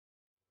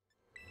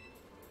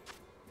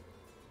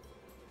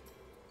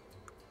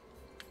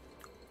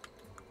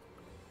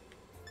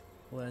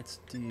Let's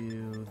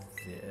do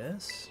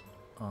this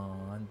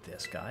on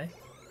this guy.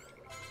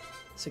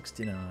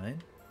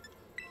 69.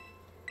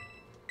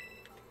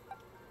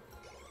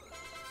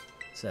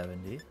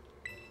 70.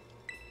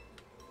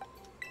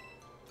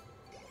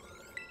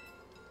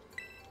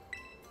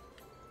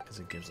 Because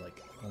it gives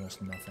like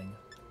almost nothing.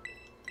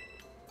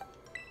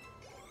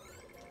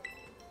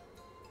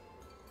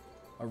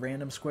 A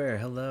random square,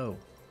 hello.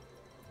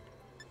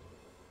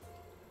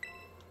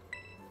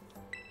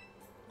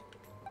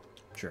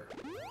 Sure.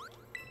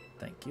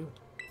 Thank you.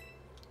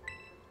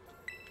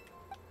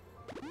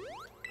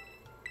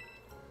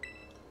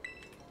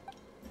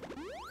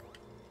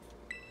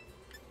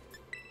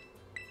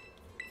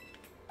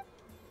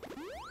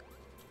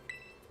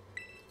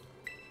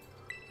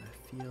 I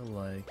feel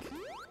like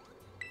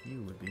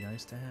you would be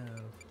nice to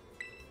have.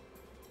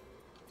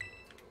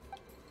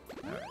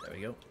 Alright, there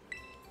we go.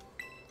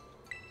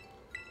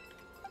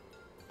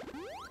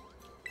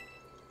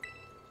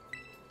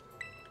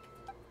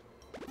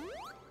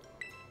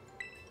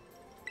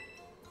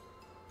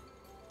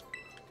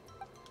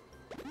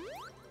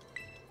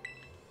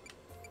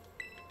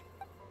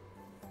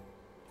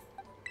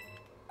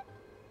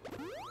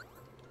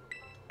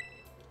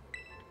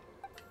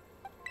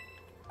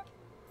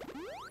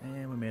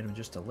 And we made him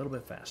just a little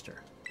bit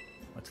faster.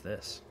 What's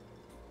this?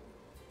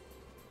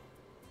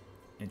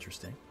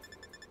 Interesting.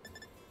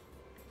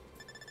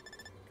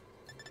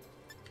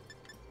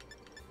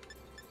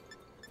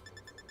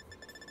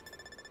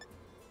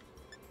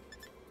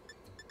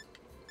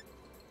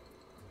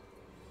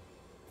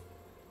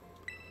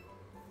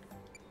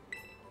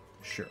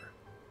 Sure.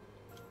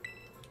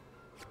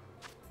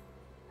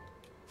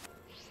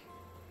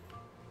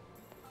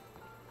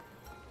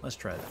 Let's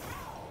try that.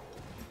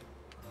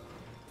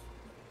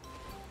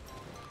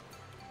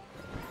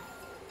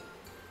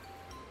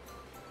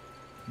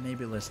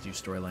 Maybe let's do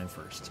storyline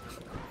first.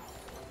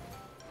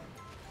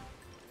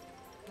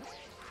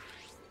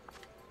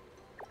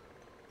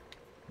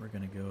 We're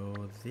gonna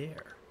go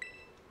there.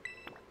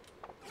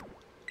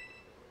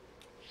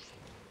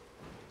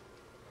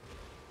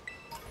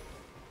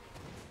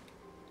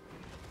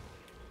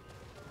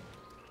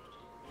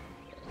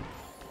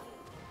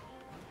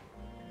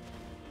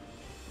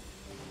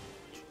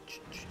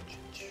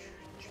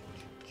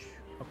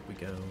 Up we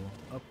go,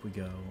 up we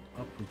go,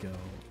 up we go,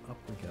 up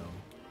we go.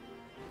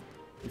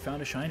 We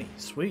found a shiny.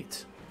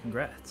 Sweet.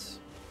 Congrats.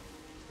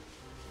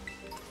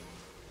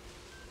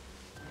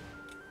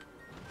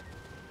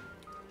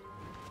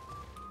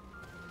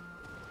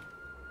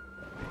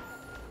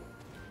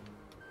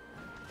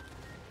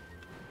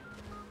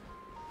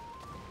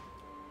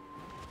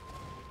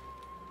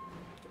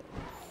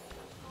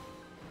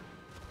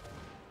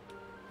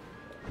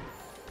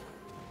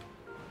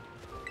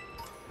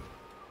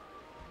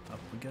 Up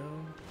we go.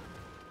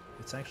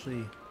 It's actually,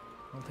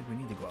 I don't think we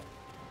need to go up.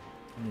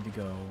 We need to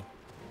go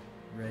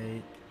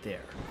right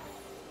there.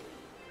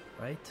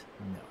 Right?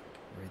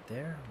 No. Right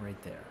there,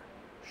 right there.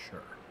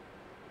 Sure.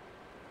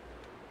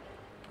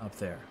 Up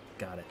there.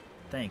 Got it.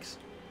 Thanks.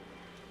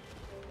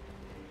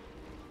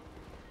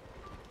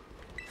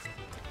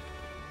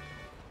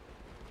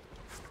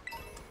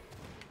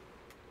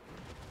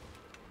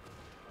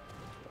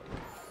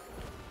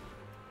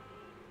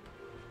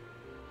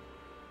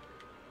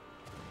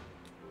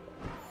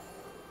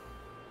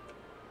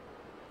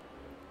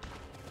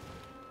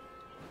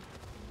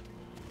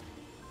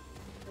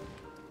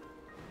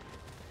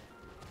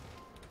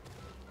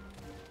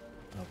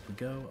 Up we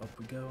go, up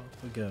we go,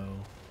 up we go.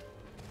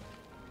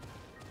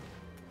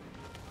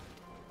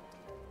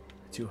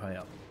 Too high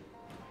up.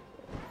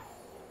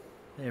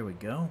 There we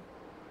go.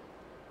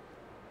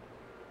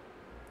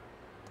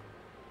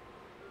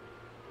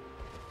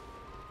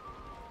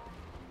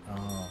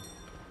 Oh.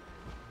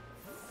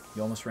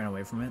 You almost ran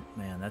away from it?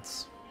 Man,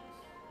 that's...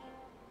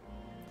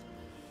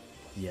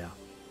 Yeah.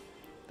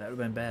 That would have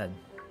been bad.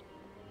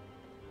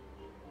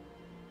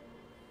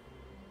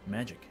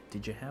 Magic.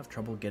 Did you have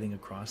trouble getting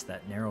across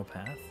that narrow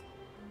path?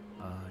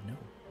 No.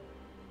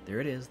 There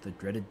it is, the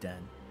dreaded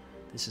den.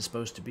 This is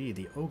supposed to be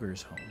the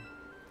ogre's home.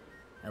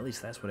 At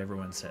least that's what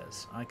everyone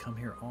says. I come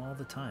here all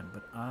the time,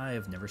 but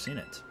I've never seen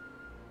it.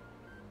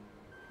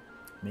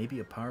 Maybe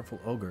a powerful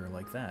ogre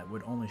like that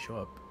would only show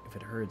up if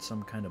it heard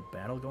some kind of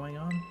battle going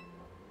on?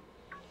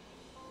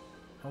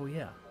 Oh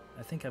yeah,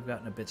 I think I've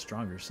gotten a bit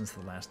stronger since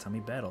the last time we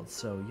battled,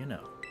 so you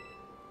know.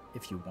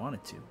 If you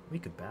wanted to, we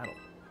could battle.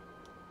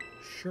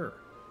 Sure.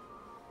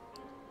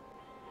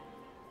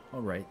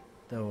 Alright,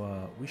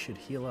 though we should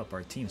heal up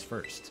our teams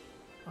first.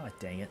 Ah,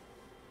 dang it.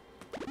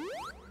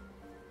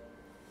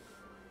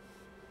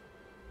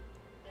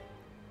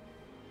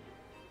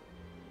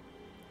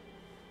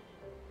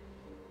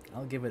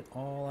 I'll give it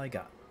all I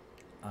got.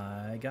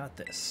 I got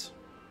this.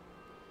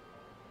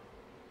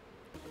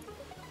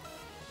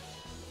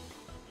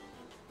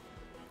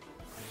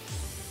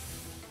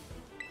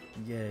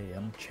 Yay,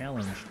 I'm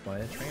challenged by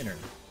a trainer.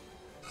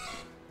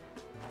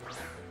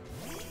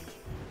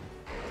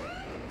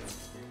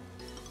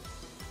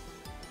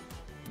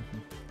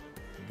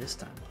 This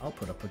time, I'll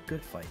put up a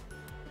good fight.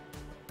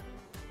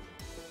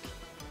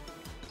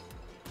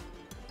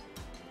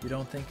 You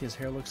don't think his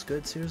hair looks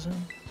good, Susan?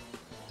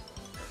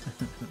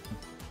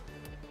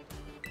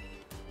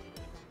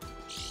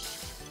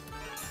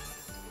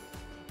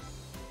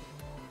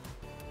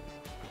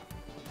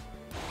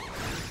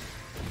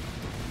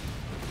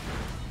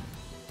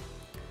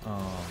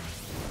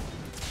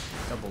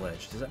 Double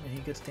edge. Does that mean he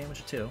gets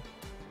damage too?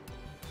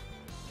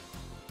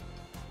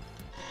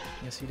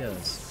 Yes, he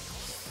does.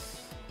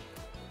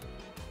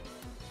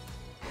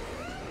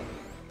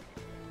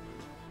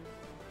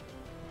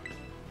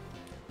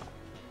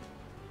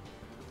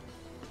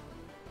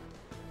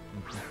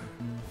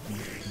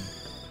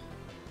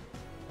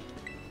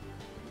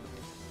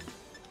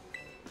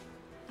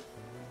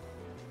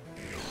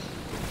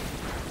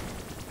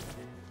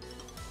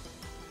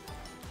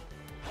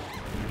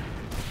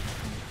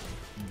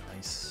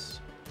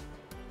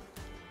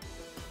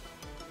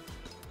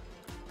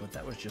 But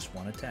that was just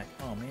one attack.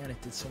 Oh man,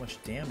 it did so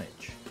much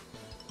damage.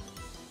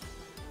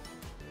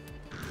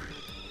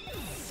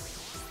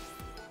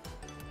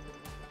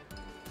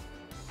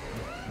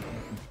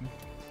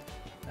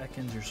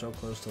 Ekans, you're so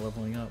close to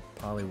leveling up.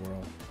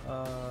 Poliwhirl.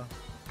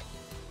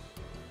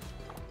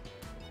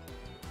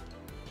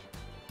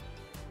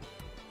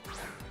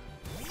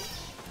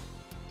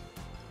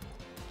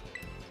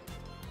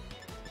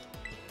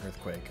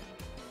 Earthquake.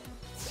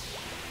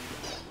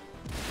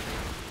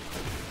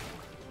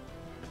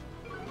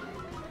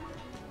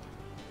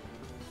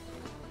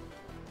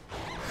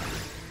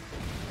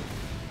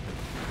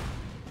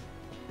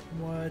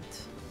 What?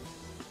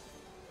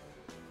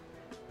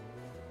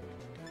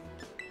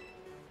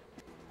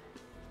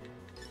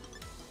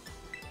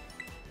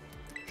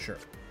 Sure.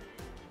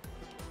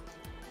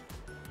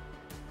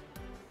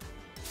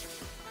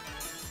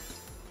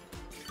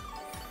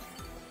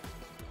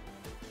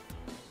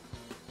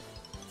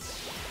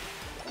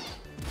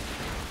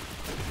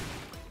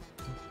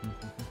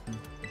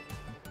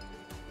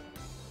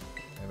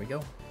 There we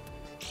go.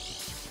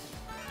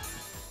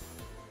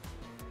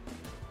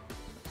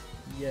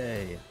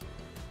 Yay.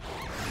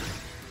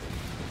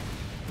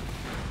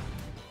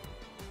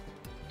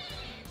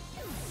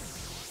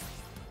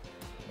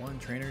 One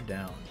trainer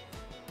down.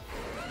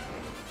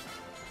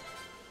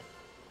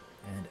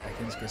 And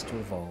Ekans gets to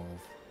evolve.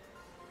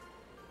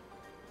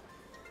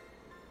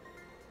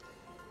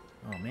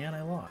 Oh man,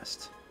 I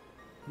lost.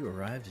 You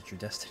arrived at your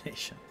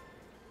destination.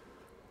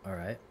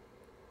 Alright.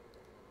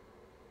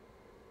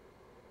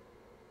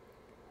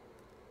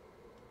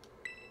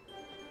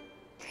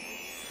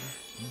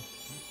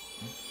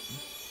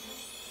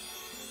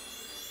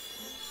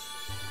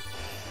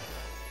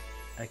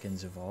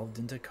 Ekans evolved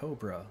into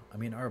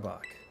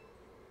Arbok.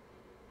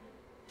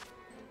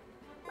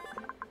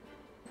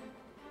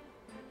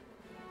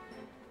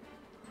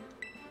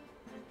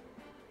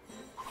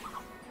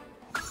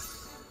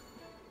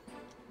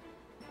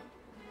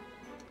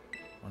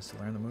 Wants to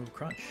learn the move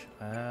Crunch.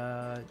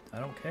 I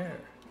don't care.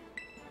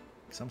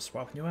 Because I'm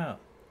swapping you out.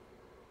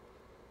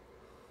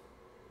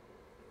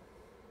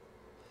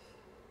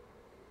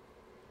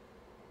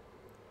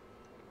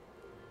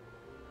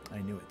 I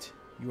knew it.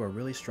 You are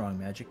really strong,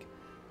 Magic.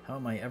 How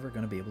am I ever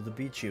going to be able to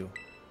beat you?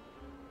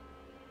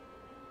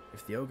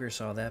 If the ogre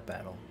saw that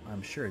battle,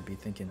 I'm sure he'd be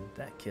thinking,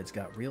 that kid's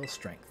got real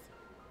strength.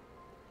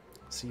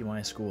 See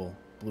my school,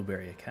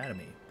 Blueberry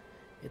Academy.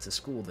 It's a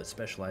school that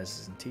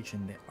specializes in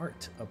teaching the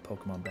art of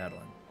Pokemon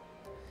battling.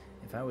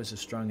 If I was as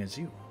strong as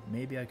you,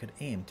 maybe I could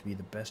aim to be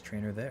the best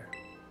trainer there.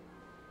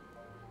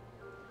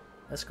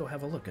 Let's go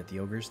have a look at the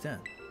ogre's den.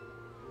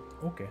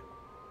 Okay.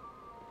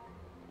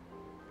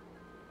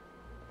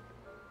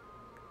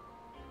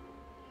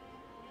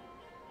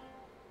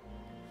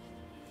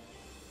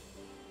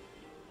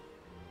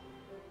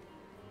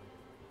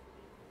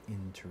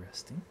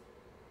 Interesting.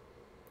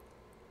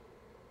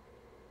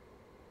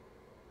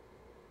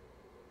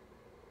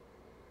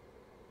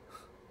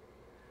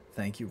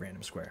 Thank you,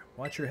 Random Square.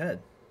 Watch your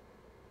head.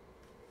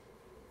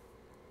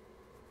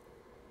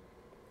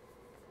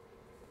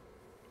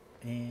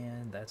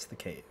 And that's the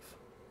cave.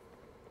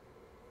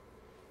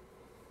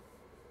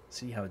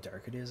 See how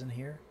dark it is in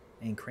here?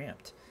 And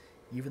cramped.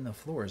 Even the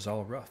floor is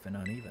all rough and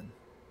uneven.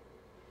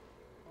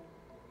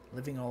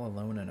 Living all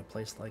alone in a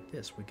place like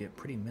this would get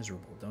pretty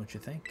miserable, don't you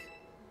think?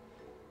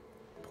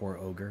 Poor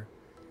ogre.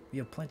 We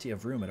have plenty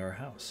of room at our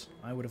house.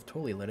 I would have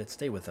totally let it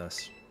stay with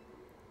us.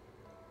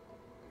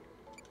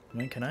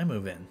 When can I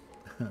move in?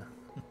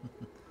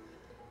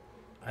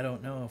 I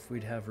don't know if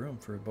we'd have room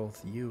for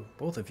both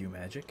of you,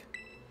 Magic.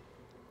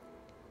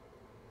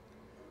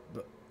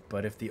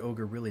 But if the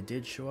ogre really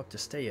did show up to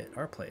stay at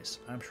our place,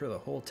 I'm sure the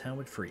whole town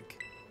would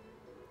freak.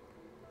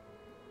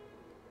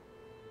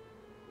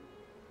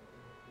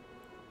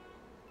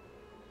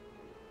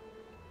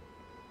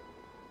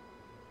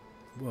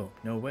 Whoa,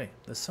 no way.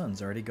 The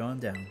sun's already gone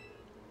down.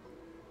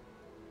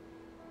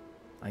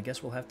 I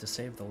guess we'll have to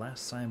save the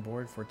last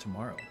signboard for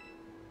tomorrow.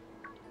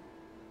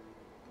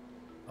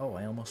 Oh,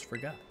 I almost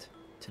forgot.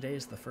 Today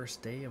is the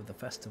first day of the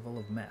Festival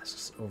of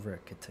Masks over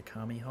at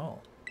Kitakami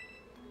Hall.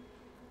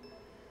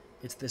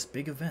 It's this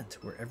big event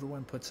where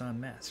everyone puts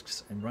on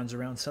masks and runs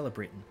around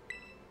celebrating.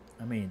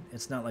 I mean,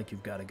 it's not like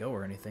you've got to go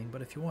or anything,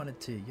 but if you wanted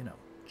to, you know,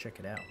 check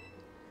it out,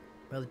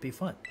 well, it'd be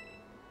fun.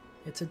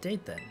 It's a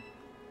date then.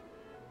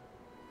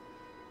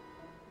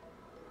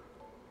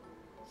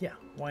 Yeah,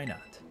 why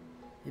not?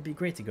 It'd be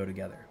great to go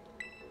together.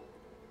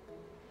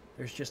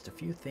 There's just a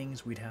few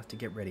things we'd have to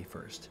get ready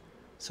first,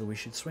 so we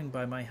should swing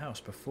by my house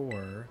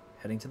before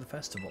heading to the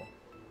festival.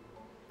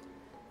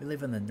 We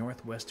live in the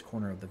northwest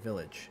corner of the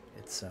village.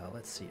 It's,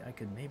 let's see, I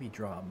could maybe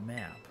draw a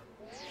map.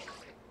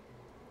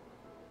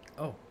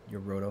 Oh,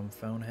 your Rotom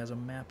phone has a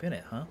map in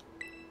it, huh?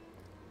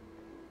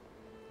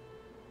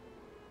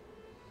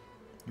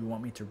 You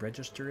want me to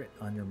register it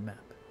on your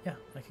map? Yeah,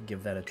 I could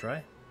give that a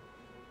try.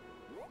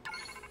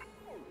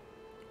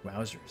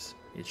 Wowzers,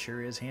 it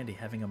sure is handy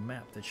having a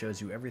map that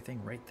shows you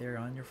everything right there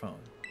on your phone.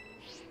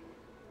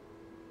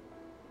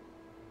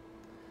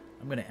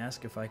 I'm going to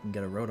ask if I can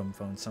get a Rotom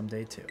phone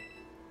someday too.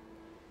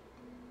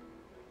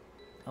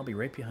 I'll be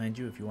right behind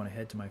you if you want to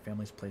head to my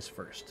family's place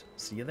first.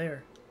 See you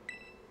there.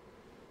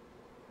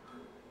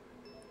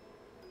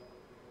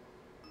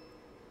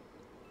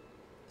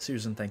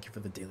 Susan, thank you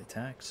for the daily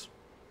tax.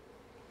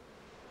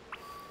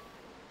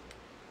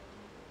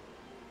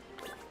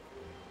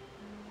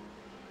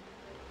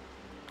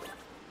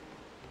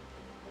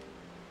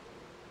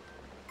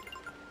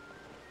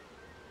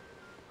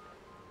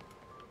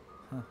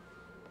 Huh.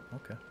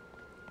 Okay.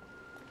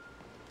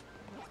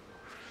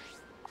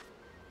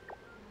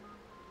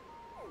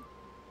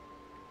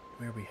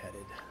 Where are we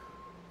headed?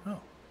 Oh,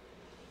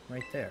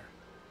 right there.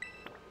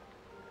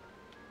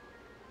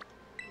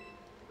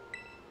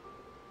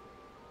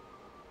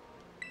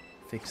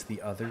 Fix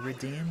the other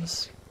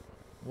redeems?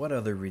 What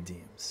other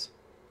redeems?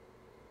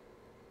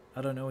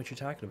 I don't know what you're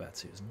talking about,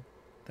 Susan.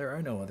 There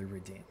are no other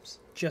redeems.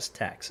 Just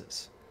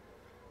taxes.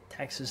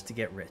 Taxes to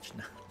get rich.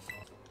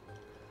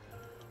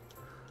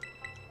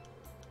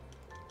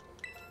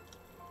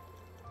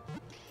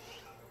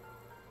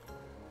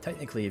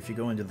 Technically, if you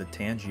go into the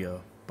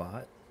Tangia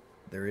bot,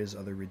 there is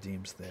other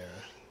redeems there.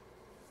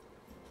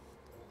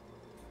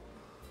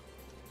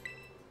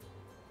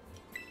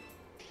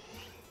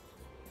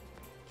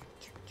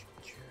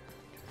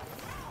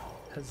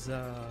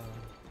 Huzzah!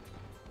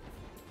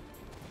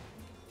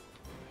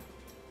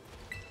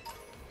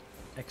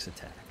 X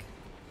attack.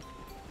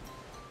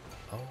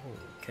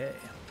 Okay.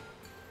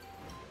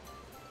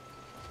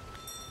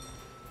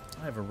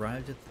 I've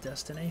arrived at the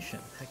destination.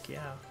 Heck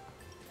yeah.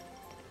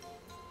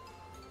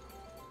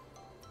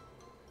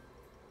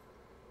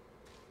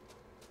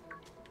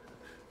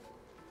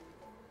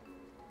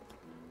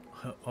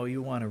 Oh,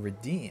 you want to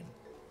redeem?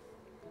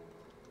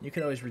 You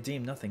could always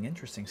redeem nothing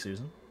interesting,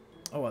 Susan.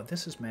 Oh,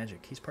 this is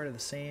Magic. He's part of the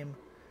same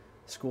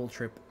school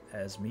trip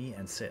as me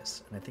and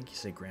Sis, and I think you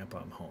say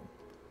Grandpa, I'm home.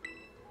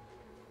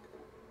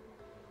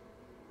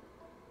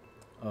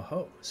 Oh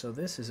ho, so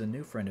this is a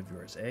new friend of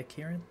yours, eh,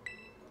 Kieran?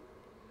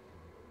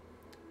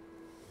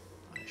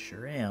 I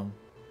sure am.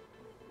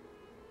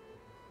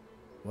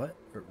 What?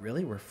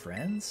 Really? We're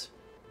friends?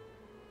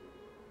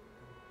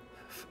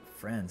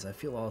 Friends, I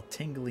feel all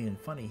tingly and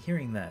funny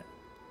hearing that.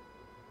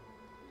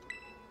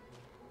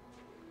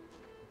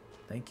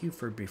 Thank you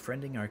for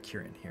befriending our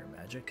Kieran here,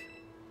 Magic.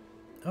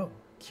 Oh,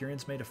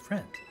 Kieran's made a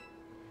friend.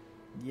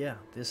 Yeah,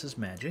 this is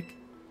Magic.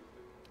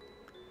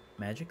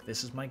 Magic,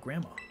 this is my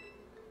grandma.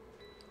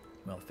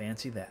 Well,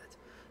 fancy that.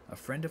 A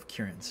friend of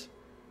Kieran's.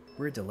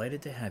 We're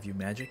delighted to have you,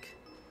 Magic.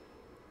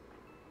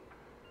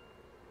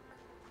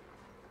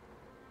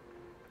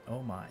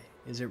 Oh my,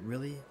 is it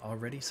really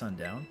already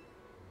sundown?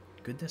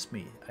 Goodness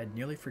me, I'd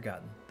nearly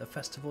forgotten. The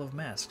Festival of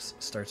Masks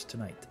starts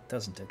tonight,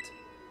 doesn't it?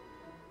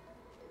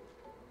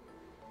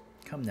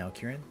 Come now,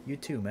 Kieran. You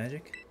too,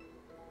 Magic.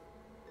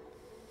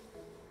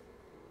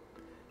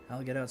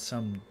 I'll get out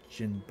some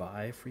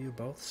Jinbai for you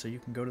both so you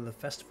can go to the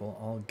festival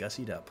all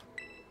gussied up.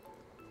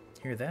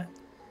 Hear that?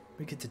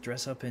 We get to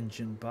dress up in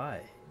Jinbai.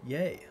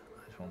 Yay!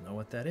 I don't know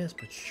what that is,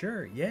 but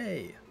sure,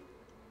 yay!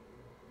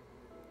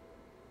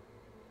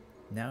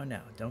 Now,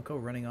 don't go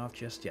running off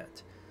just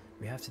yet.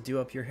 We have to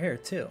do up your hair,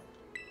 too.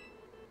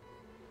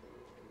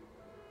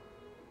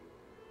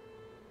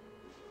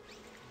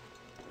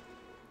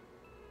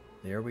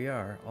 There we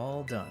are,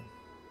 all done.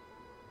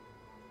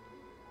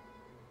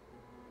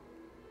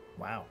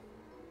 Wow.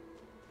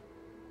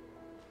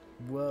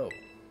 Whoa.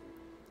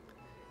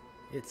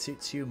 It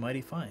suits you mighty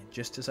fine,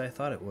 just as I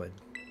thought it would.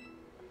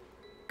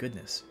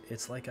 Goodness,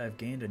 it's like I've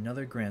gained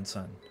another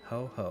grandson.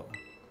 Ho ho.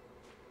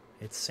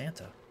 It's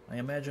Santa. I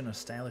imagine a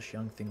stylish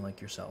young thing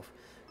like yourself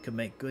could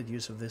make good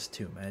use of this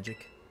too,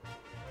 Magic.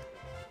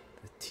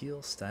 The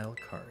teal style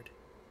card.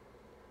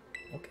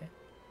 Okay.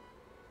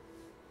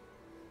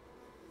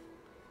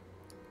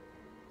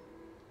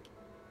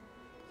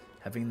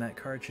 Having that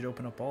card should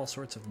open up all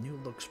sorts of new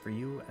looks for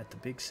you at the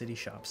big city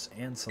shops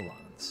and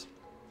salons.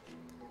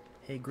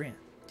 Hey Grant,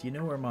 do you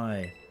know where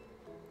my...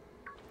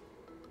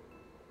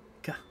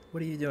 Gah,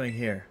 what are you doing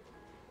here?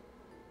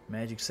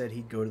 Magic said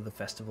he'd go to the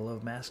Festival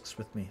of Masks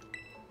with me.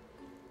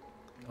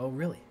 Oh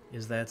really?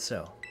 Is that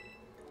so?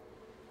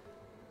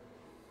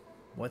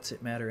 What's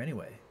it matter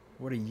anyway?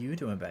 What are you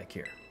doing back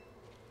here?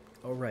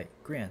 Oh right,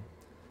 Grant.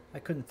 I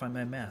couldn't find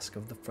my mask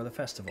for the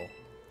festival.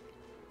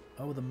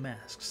 Oh, the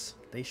masks.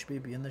 They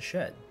should be in the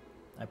shed.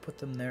 I put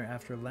them there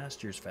after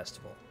last year's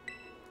festival.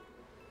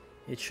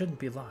 It shouldn't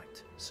be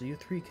locked, so you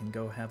three can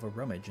go have a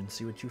rummage and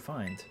see what you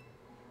find.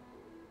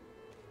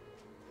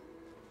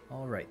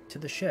 Alright, to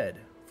the shed.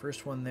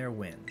 First one there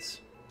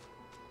wins.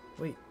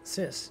 Wait,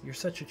 sis, you're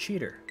such a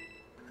cheater.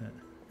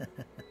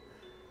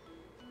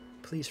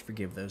 Please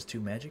forgive those two,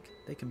 Magic.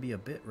 They can be a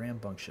bit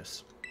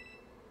rambunctious.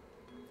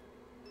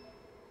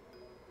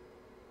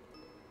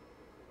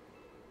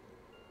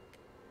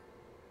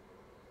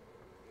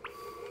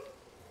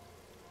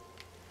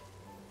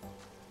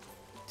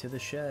 To the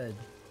shed.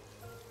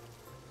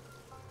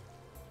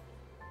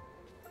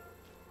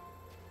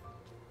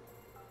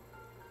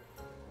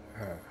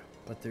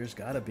 But there's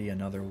gotta be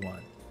another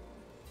one.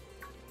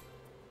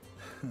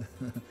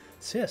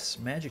 Sis,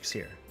 Magic's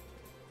here.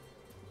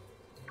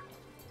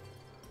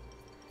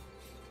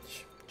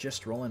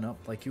 Just rolling up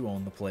like you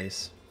own the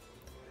place.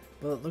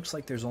 Well, it looks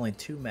like there's only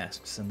 2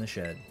 masks in the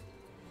shed.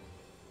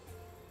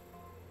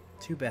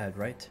 Too bad,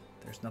 right?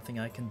 There's nothing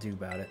I can do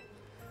about it.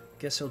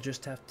 Guess you'll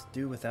just have to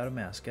do without a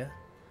mask, eh?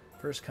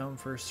 First come,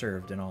 first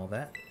served and all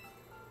that.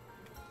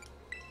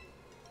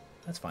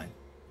 That's fine.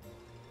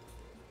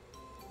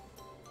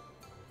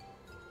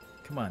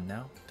 Come on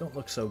now, don't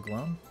look so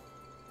glum.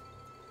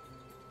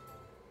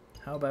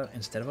 How about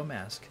instead of a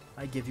mask,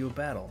 I give you a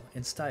battle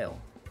in style,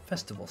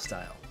 festival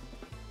style.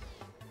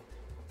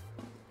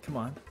 Come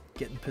on,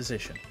 get in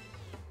position.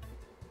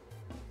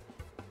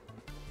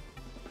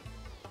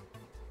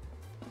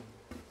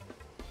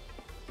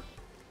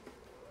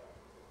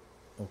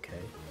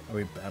 Okay, are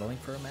we battling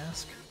for a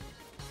mask?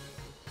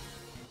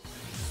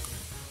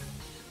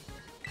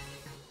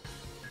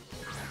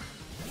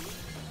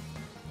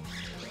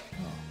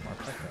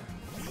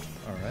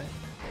 Alright.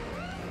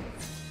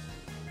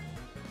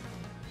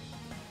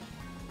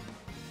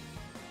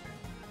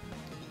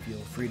 Feel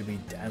free to be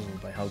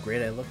dazzled by how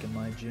great I look in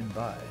my Jin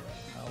Bai.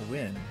 I'll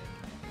win.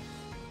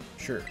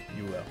 Sure,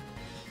 you will.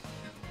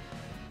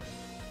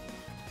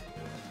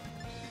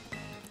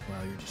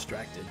 Wow, you're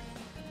distracted.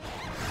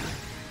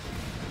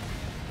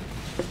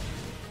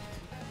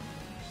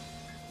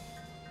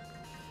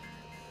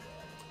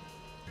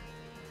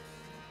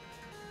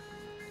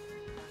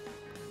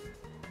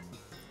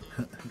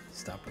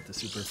 Stop with the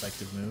super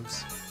effective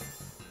moves.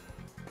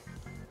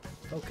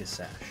 Focus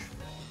Sash.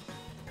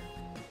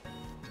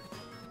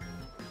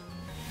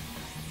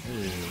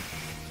 Ooh.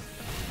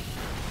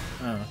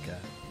 Oh, okay.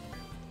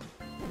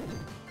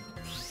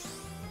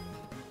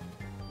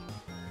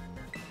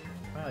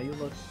 Wow, you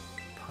look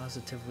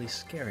positively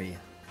scary.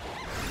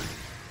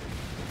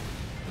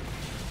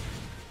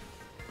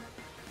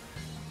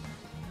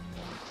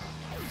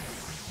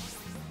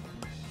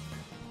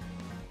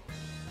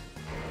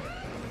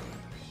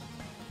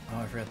 Oh,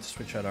 I forgot to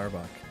switch out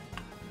Arbok.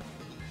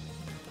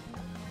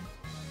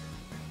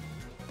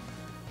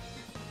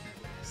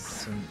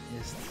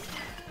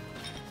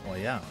 Well,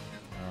 yeah.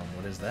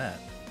 What is that?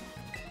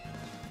 I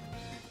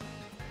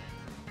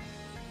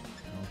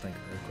don't think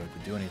Earthquake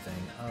would do anything.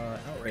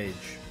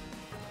 Outrage.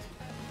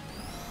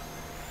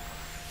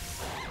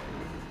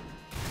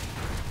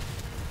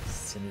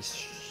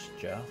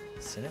 Sinistra?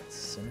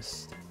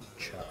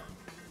 Sinistra.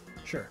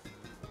 Sure.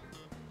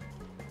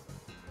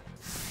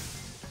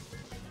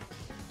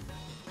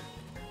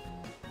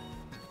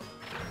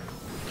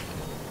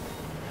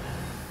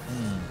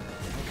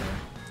 Okay.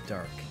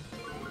 Dark.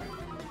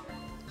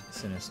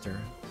 Sinister.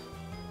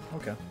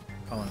 Okay.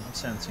 I'm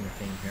sensing a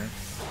theme here.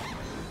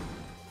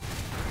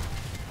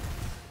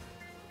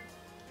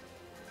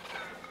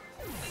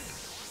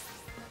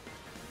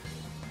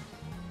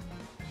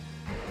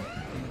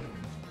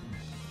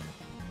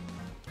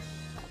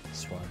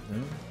 Swat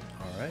Moon.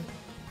 Alright.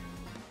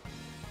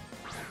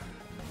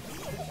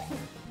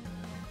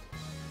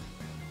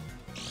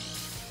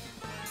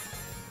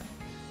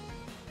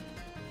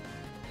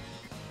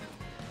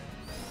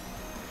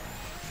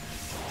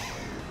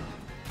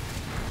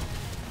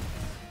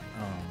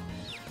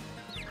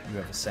 You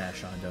have a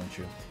sash on, don't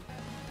you?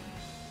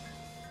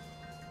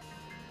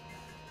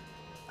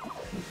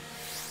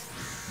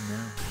 No,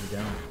 you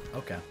don't.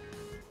 Okay.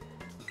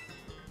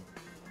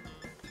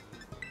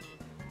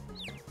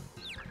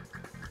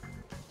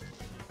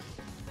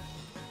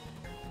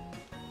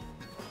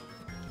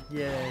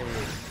 Yay!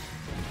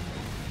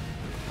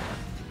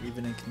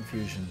 Even in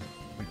confusion,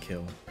 we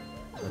kill.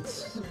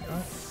 Let's...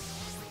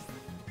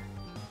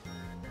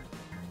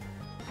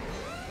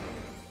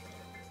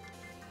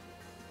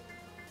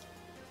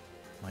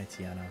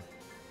 Tiana.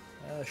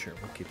 Sure,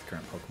 we'll keep the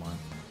current Pokemon.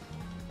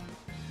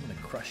 I'm gonna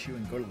crush you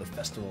and go to the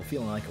festival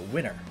feeling like a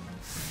winner.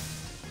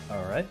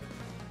 Alright.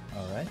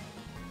 Alright.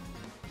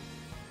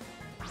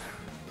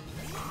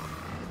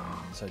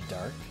 So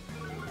Dark.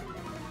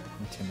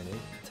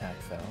 Intimidate. Attack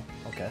fell.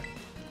 Okay.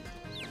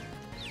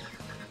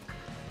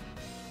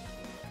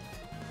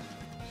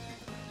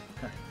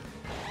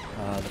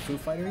 The Foo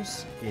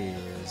Fighters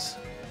is...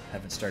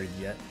 haven't started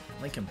yet.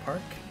 Linkin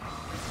Park.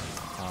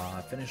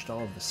 I finished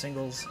all of the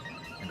singles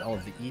and all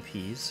of the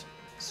EPs,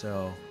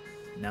 so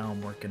Now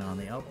I'm working on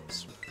the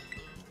albums.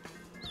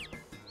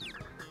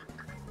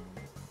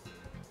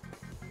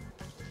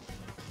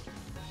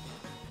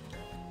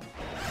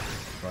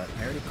 But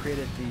I already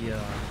created the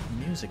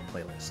music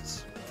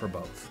playlists for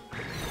both.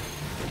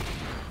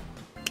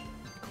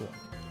 Cool.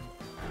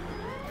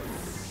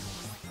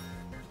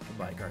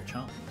 Goodbye,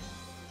 Garchomp.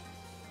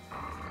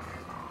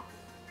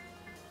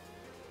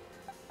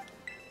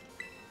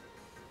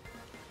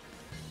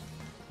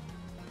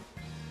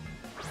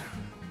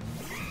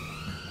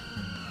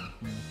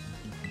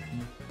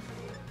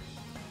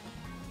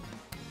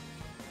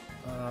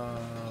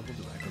 We'll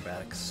do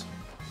acrobatics.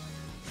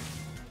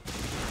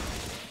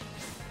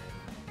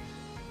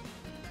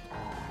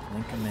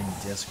 Link them in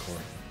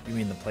Discord. You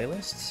mean the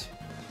playlists?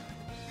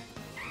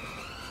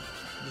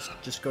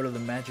 Just go to the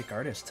Magic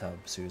Artist hub,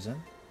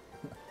 Susan.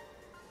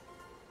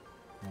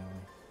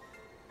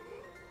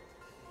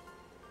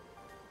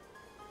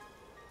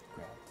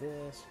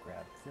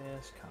 Grab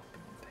this, copy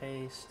and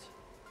paste.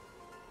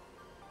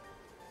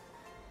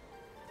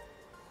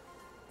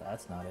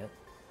 That's not it.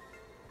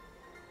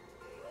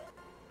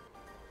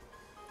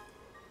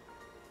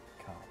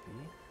 Copy.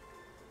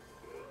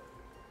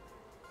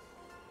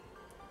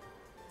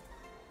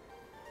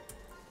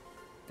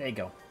 There you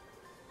go.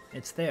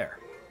 It's there.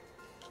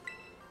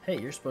 Hey,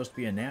 you're supposed to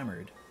be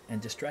enamored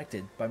and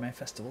distracted by my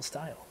festival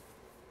style.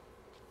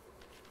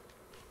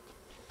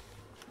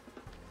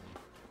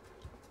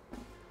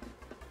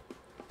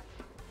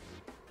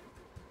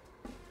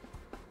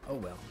 Oh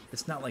well,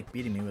 it's not like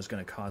beating me was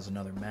going to cause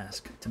another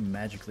mask to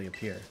magically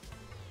appear.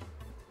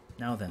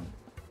 Now then,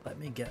 let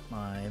me get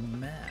my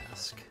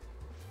mask.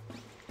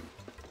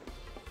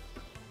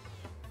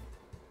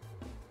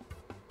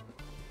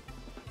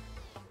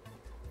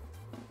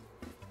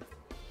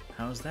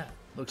 How's that?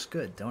 Looks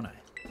good, don't I?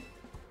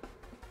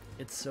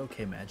 It's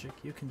okay, Magic.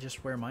 You can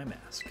just wear my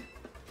mask.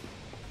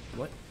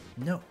 What?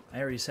 No, I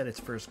already said it's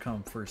first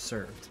come, first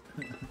served.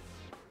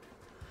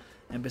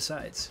 And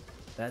besides,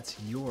 that's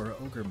your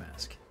ogre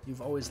mask.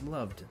 You've always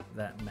loved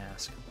that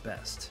mask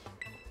best.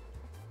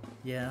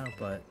 Yeah,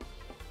 but...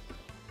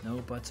 no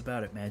buts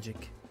about it,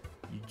 Magic.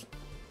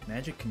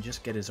 Magic can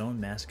just get his own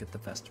mask at the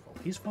festival.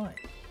 He's fine.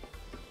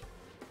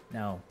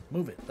 Now,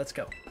 move it. Let's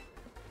go.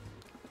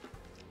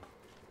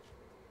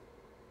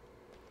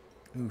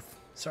 Oof.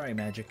 Sorry,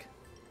 Magic.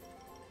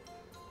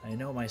 I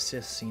know my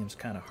sis seems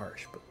kind of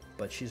harsh,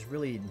 but she's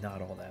really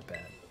not all that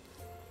bad.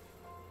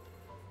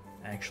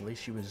 Actually,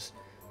 she was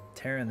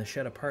tearing the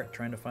shed apart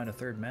trying to find a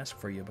third mask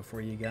for you before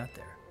you got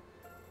there.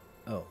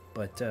 Oh,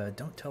 but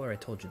don't tell her I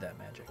told you that,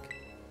 Magic.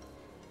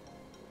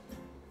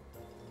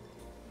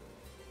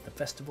 The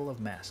Festival of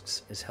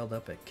Masks is held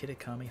up at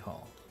Kitakami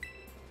Hall.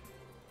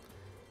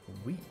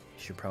 We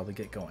should probably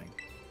get going.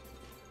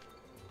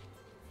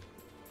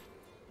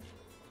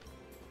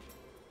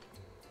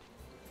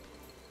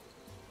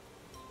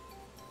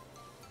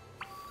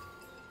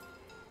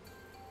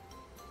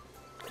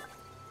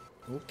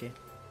 Okay.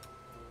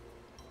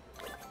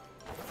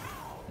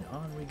 And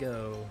on we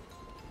go.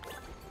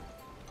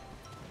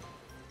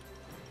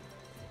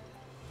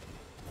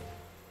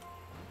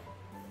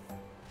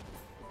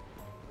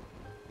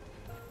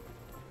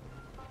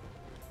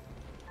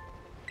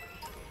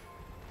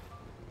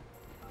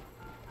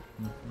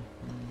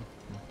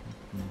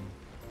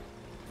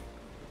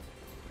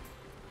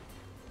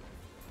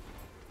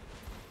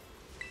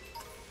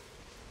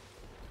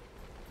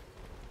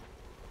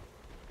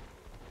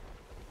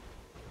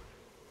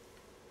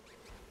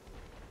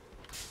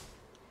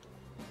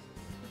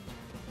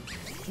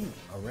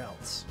 Or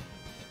else.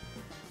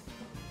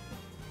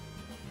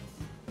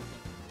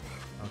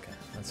 Okay,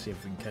 let's see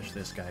if we can catch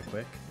this guy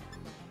quick.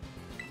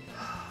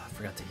 I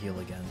forgot to heal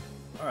again.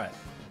 Alright.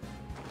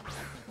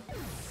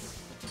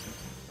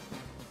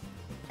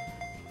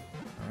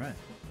 Alright.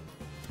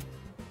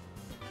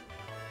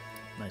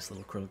 Nice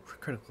little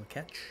critical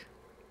catch.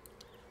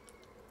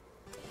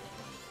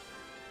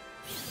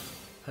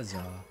 Huzzah.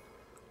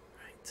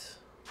 Right.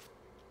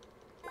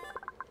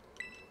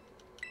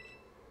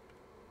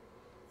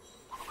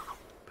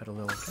 Put a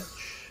little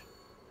catch.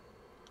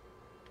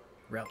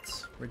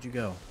 Routes. Where'd you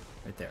go?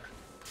 Right there.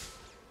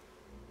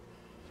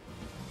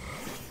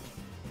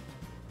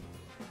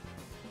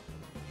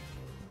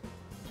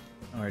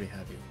 I already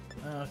have you.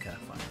 Okay,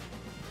 fine.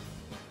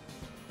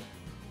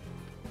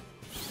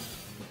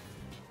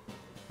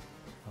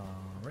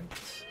 Alright.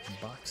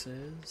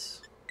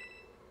 Boxes.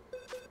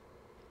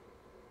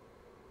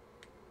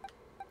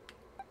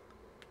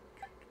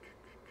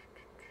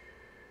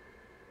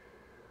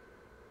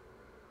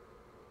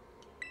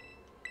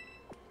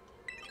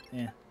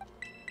 Yeah.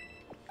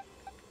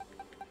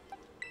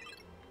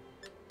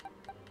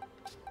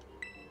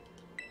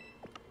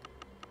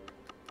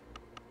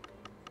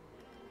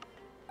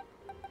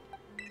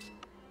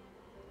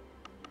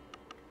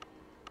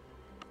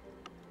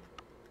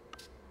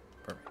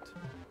 Perfect.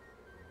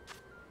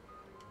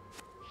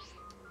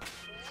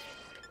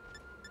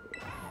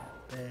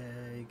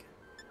 Bag.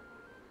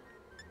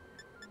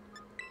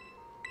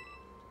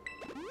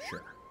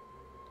 Sure.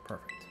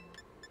 Perfect.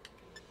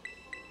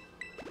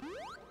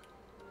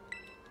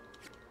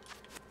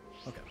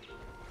 Okay.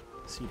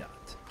 C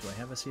dot. Do I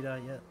have a C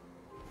dot yet?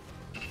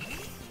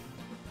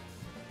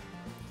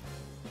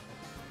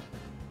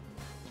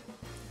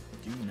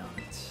 Do not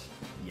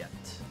yet.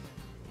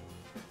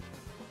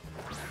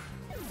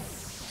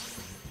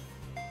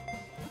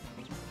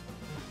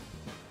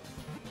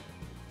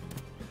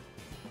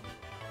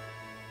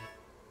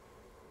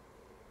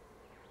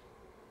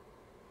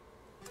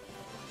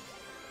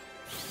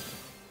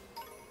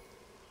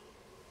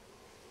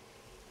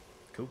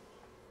 Cool.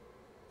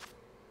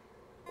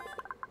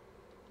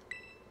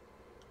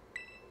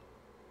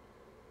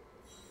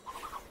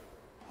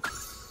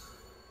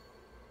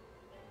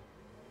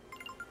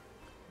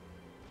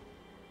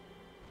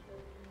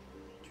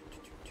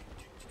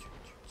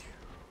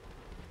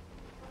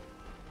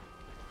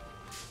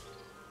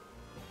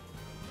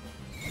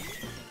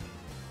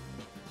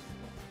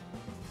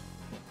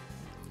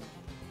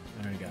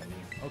 I already got you.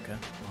 Okay,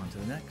 on to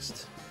the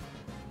next.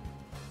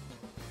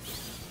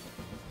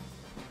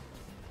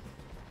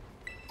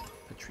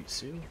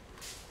 Patrisu.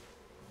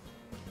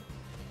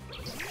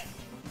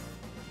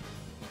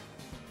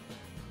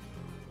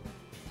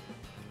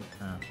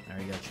 I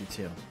already got you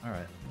too.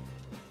 Alright.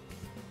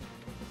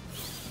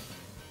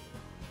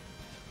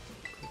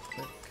 Click,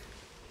 click.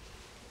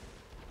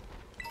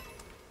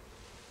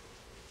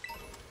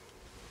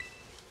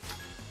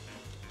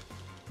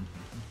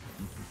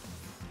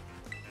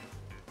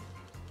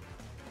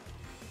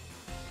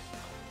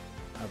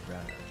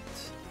 Alright.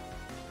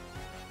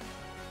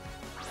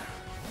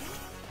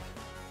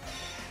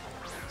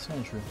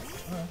 Sounds true.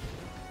 Alright.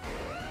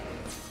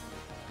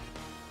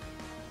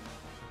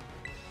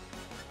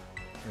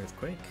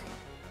 Earthquake.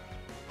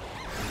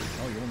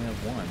 Oh, you only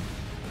have one.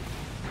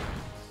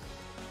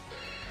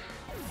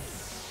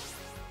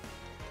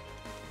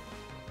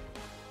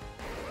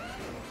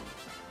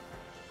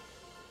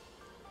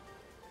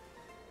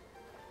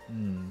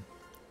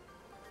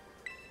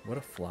 What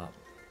a flop.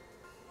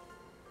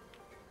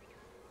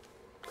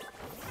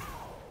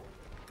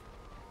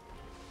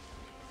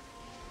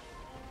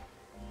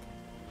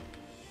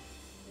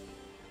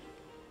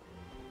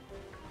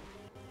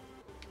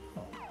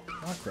 Oh,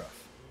 Rockruff.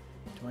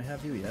 Do I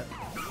have you yet?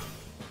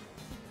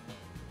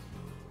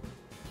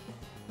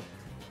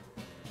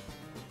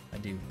 I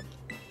do.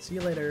 See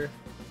you later.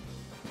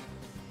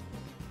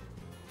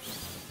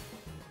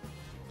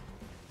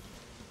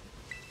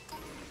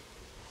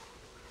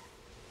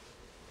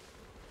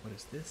 What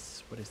is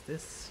this? What is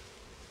this?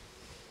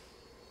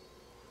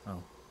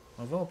 Oh,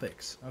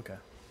 Vulpix. Okay.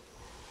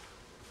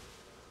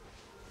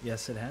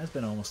 Yes, it has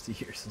been almost a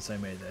year since I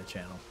made that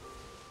channel.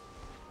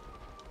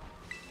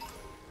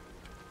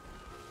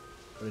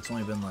 But it's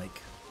only been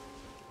like,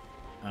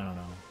 I don't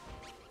know,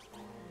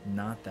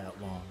 not that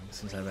long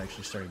since I've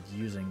actually started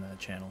using that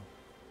channel.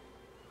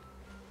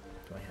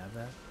 Do I have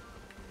that?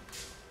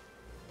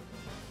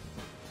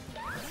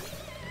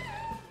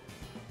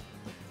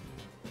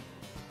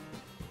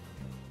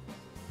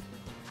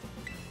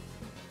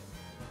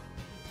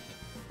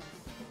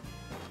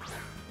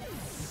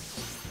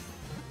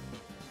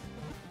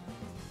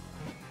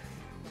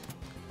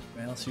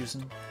 Well,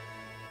 Susan,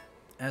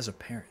 as a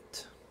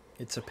parent,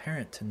 it's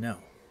apparent to know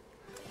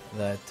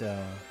that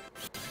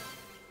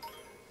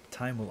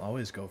time will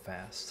always go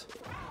fast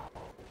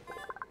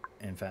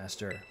and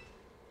faster.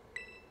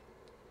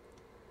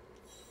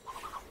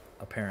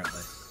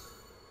 Apparently.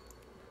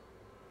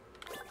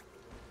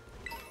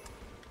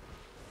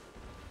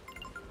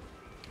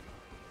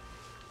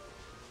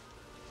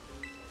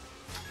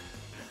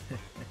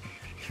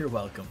 You're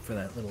welcome for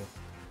that little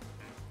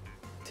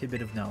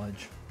tidbit of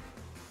knowledge.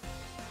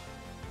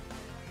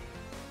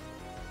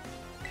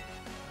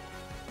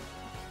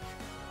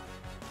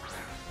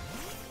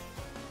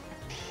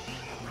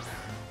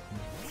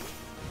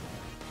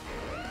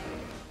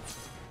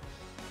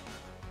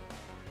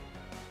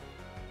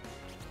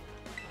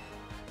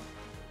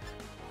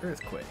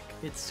 Earthquake.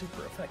 It's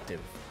super effective.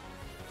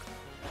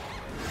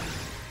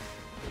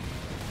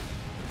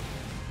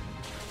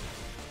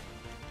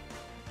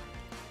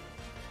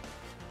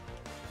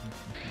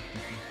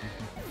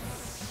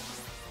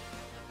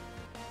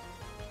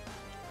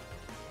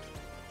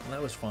 Well,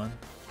 that was fun.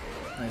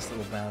 Nice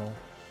little battle.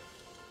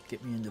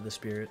 Get me into the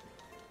spirit.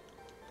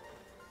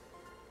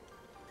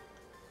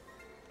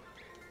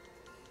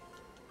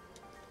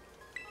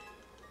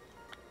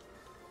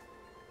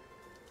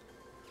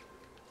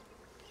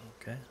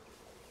 Okay.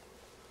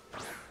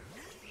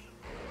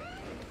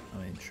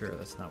 I mean, sure,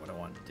 that's not what I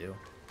wanted to do.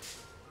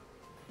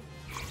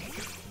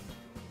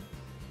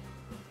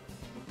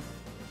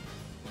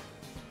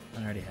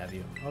 I already have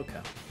you. Okay.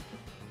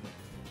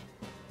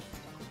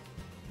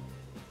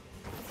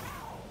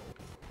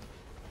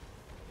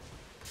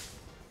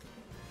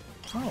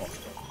 Oh.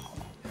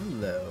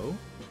 Hello.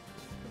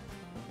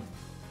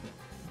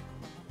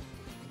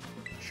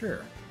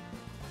 Sure.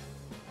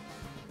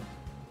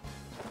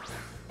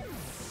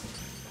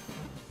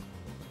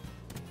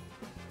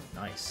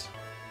 Nice.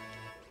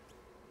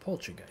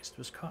 Poltergeist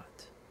was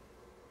caught.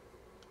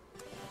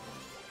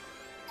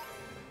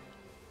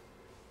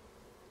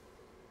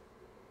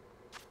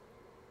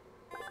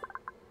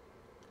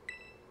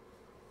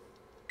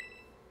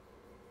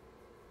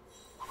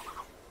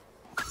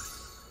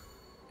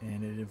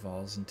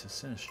 evolves into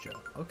Sinistro.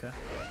 Okay.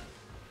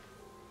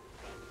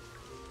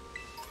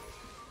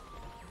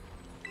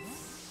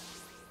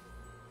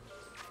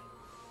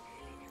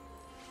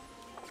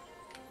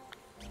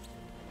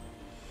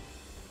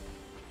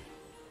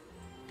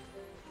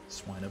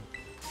 Swinub.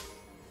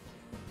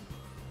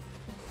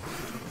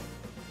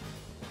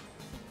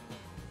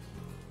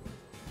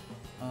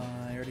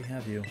 I already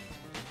have you.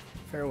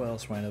 Farewell,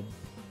 Swinub.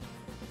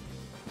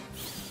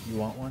 You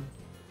want one?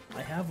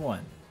 I have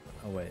one.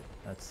 Oh wait,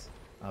 that's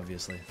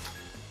obviously.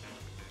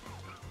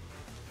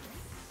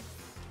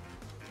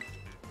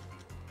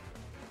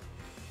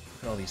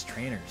 Look at all these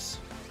trainers.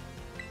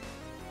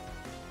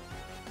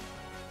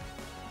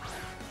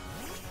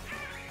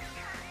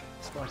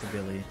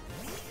 Squawkabilly.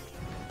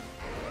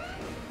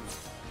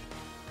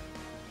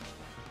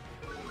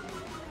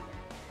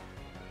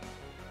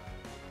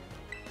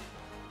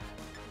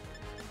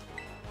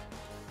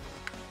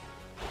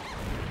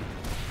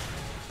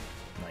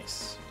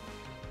 Nice.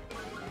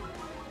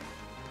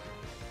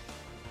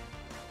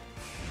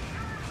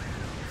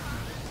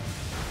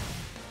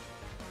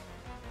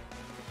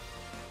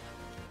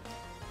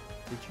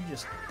 Did you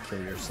just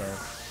kill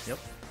yourself? Yep.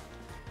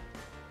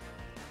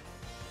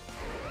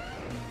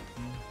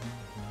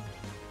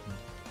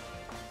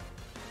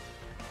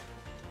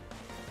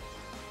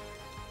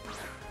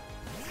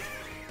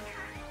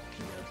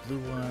 A blue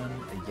one,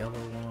 a yellow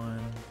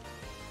one.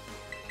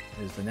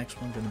 Is the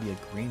next one going to be a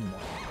green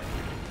one?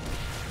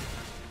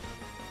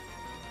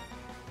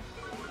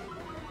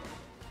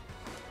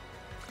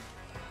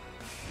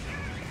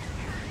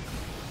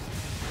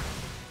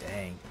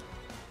 Dang.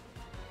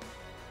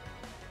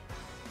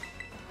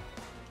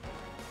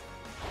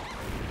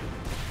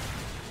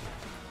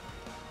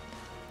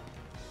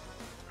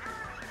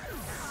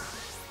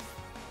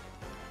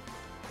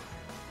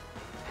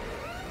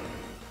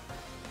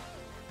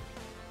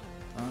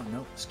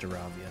 Nope,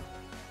 Staravia.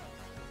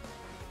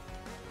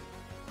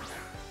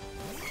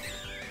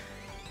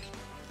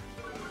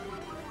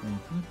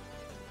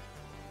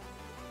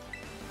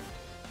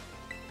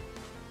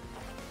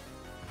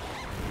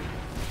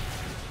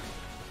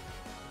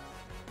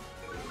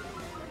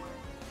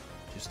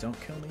 Just don't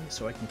kill me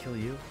so I can kill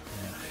you?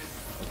 Yeah.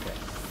 Okay.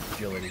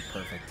 Agility,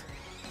 perfect.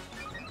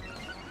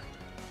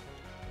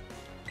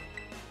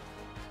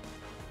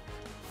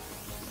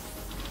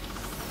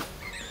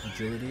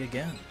 Agility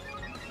again.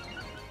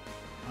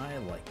 I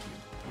like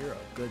you. You're a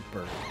good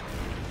bird.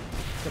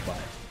 Goodbye.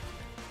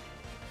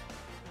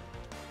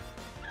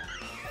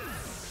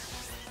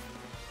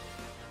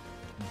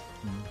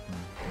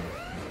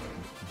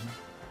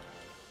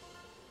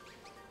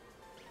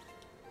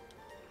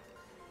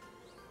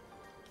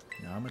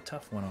 Now I'm a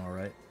tough one, all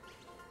right.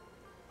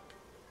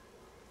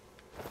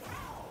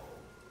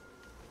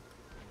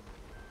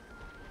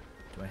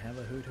 Do I have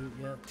a Hoot Hoot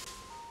yet?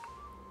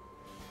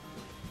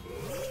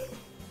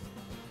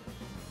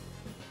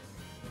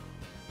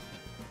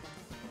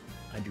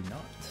 I do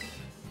not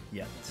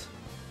yet.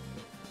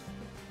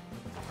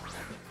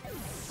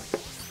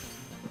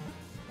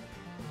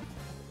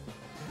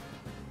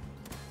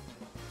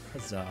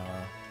 Huzzah.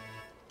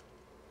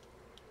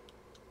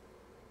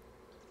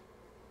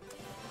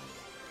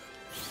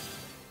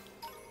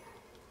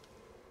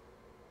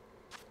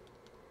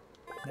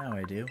 Now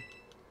I do.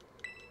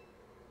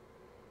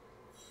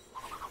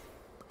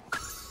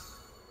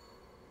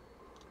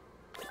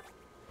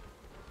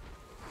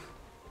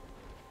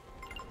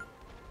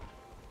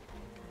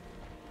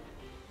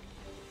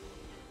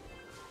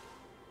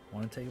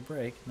 Want to take a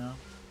break? No?